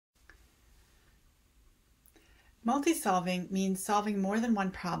Multi-solving means solving more than one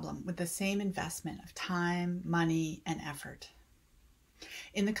problem with the same investment of time, money, and effort.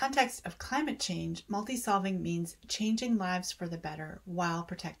 In the context of climate change, multi-solving means changing lives for the better while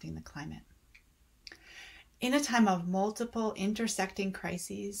protecting the climate. In a time of multiple intersecting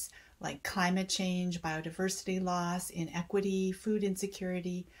crises like climate change, biodiversity loss, inequity, food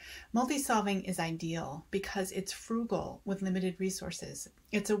insecurity, multi-solving is ideal because it's frugal with limited resources.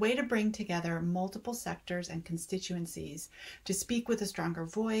 It's a way to bring together multiple sectors and constituencies to speak with a stronger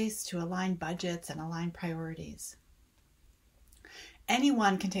voice, to align budgets and align priorities.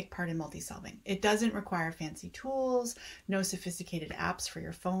 Anyone can take part in multi-solving. It doesn't require fancy tools, no sophisticated apps for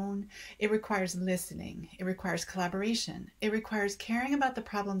your phone. It requires listening. It requires collaboration. It requires caring about the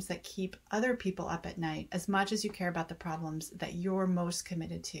problems that keep other people up at night as much as you care about the problems that you're most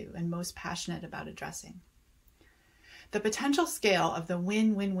committed to and most passionate about addressing. The potential scale of the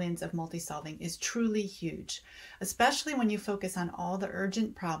win-win-wins of multi-solving is truly huge, especially when you focus on all the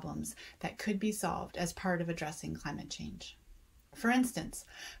urgent problems that could be solved as part of addressing climate change. For instance,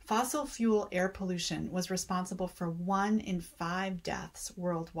 fossil fuel air pollution was responsible for 1 in 5 deaths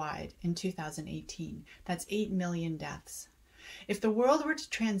worldwide in 2018. That's 8 million deaths. If the world were to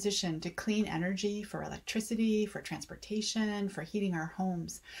transition to clean energy for electricity, for transportation, for heating our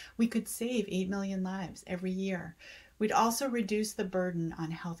homes, we could save 8 million lives every year. We'd also reduce the burden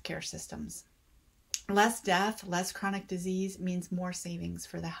on healthcare systems. Less death, less chronic disease means more savings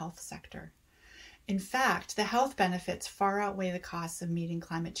for the health sector. In fact, the health benefits far outweigh the costs of meeting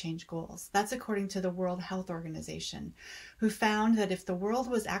climate change goals. That's according to the World Health Organization, who found that if the world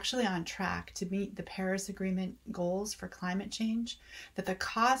was actually on track to meet the Paris Agreement goals for climate change, that the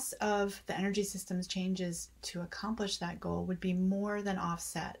costs of the energy system's changes to accomplish that goal would be more than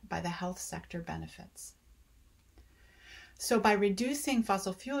offset by the health sector benefits. So by reducing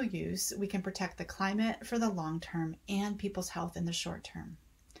fossil fuel use, we can protect the climate for the long term and people's health in the short term.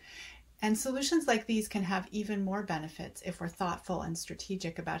 And solutions like these can have even more benefits if we're thoughtful and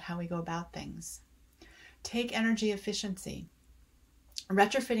strategic about how we go about things. Take energy efficiency.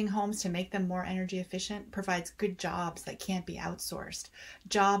 Retrofitting homes to make them more energy efficient provides good jobs that can't be outsourced.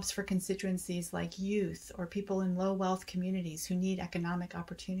 Jobs for constituencies like youth or people in low wealth communities who need economic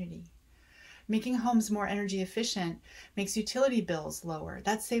opportunity. Making homes more energy efficient makes utility bills lower.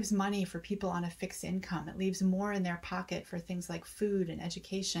 That saves money for people on a fixed income. It leaves more in their pocket for things like food and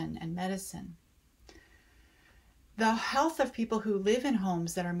education and medicine. The health of people who live in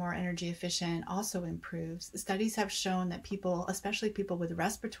homes that are more energy efficient also improves. Studies have shown that people, especially people with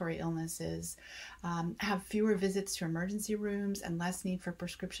respiratory illnesses, have fewer visits to emergency rooms and less need for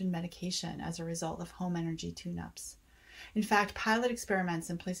prescription medication as a result of home energy tune-ups. In fact, pilot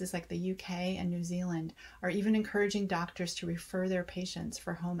experiments in places like the UK and New Zealand are even encouraging doctors to refer their patients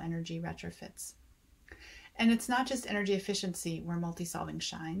for home energy retrofits. And it's not just energy efficiency where multi-solving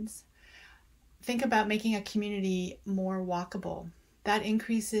shines. Think about making a community more walkable. That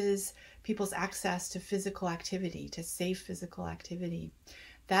increases people's access to physical activity, to safe physical activity.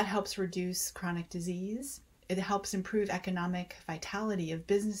 That helps reduce chronic disease. It helps improve economic vitality of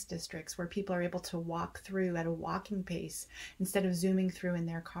business districts where people are able to walk through at a walking pace instead of zooming through in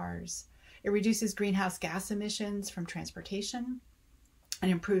their cars. It reduces greenhouse gas emissions from transportation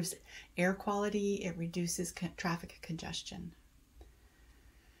and improves air quality. It reduces traffic congestion.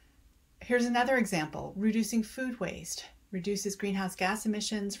 Here's another example. Reducing food waste reduces greenhouse gas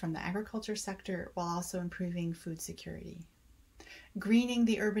emissions from the agriculture sector while also improving food security. Greening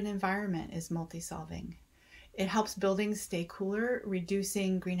the urban environment is multi-solving. It helps buildings stay cooler,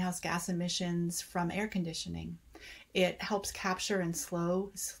 reducing greenhouse gas emissions from air conditioning. It helps capture and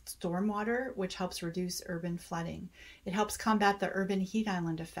slow stormwater, which helps reduce urban flooding. It helps combat the urban heat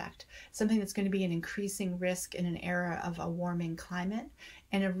island effect, something that's going to be an increasing risk in an era of a warming climate,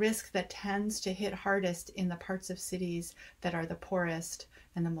 and a risk that tends to hit hardest in the parts of cities that are the poorest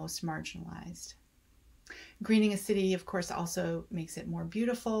and the most marginalized. Greening a city, of course, also makes it more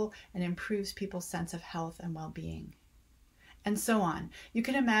beautiful and improves people's sense of health and well-being. And so on. You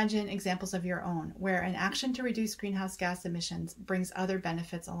can imagine examples of your own where an action to reduce greenhouse gas emissions brings other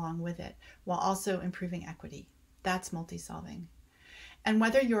benefits along with it, while also improving equity. That's multi-solving. And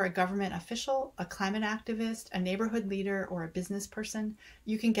whether you're a government official, a climate activist, a neighborhood leader, or a business person,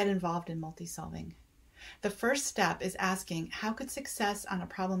 you can get involved in multi-solving. The first step is asking, how could success on a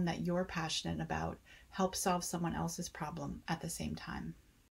problem that you're passionate about help solve someone else's problem at the same time?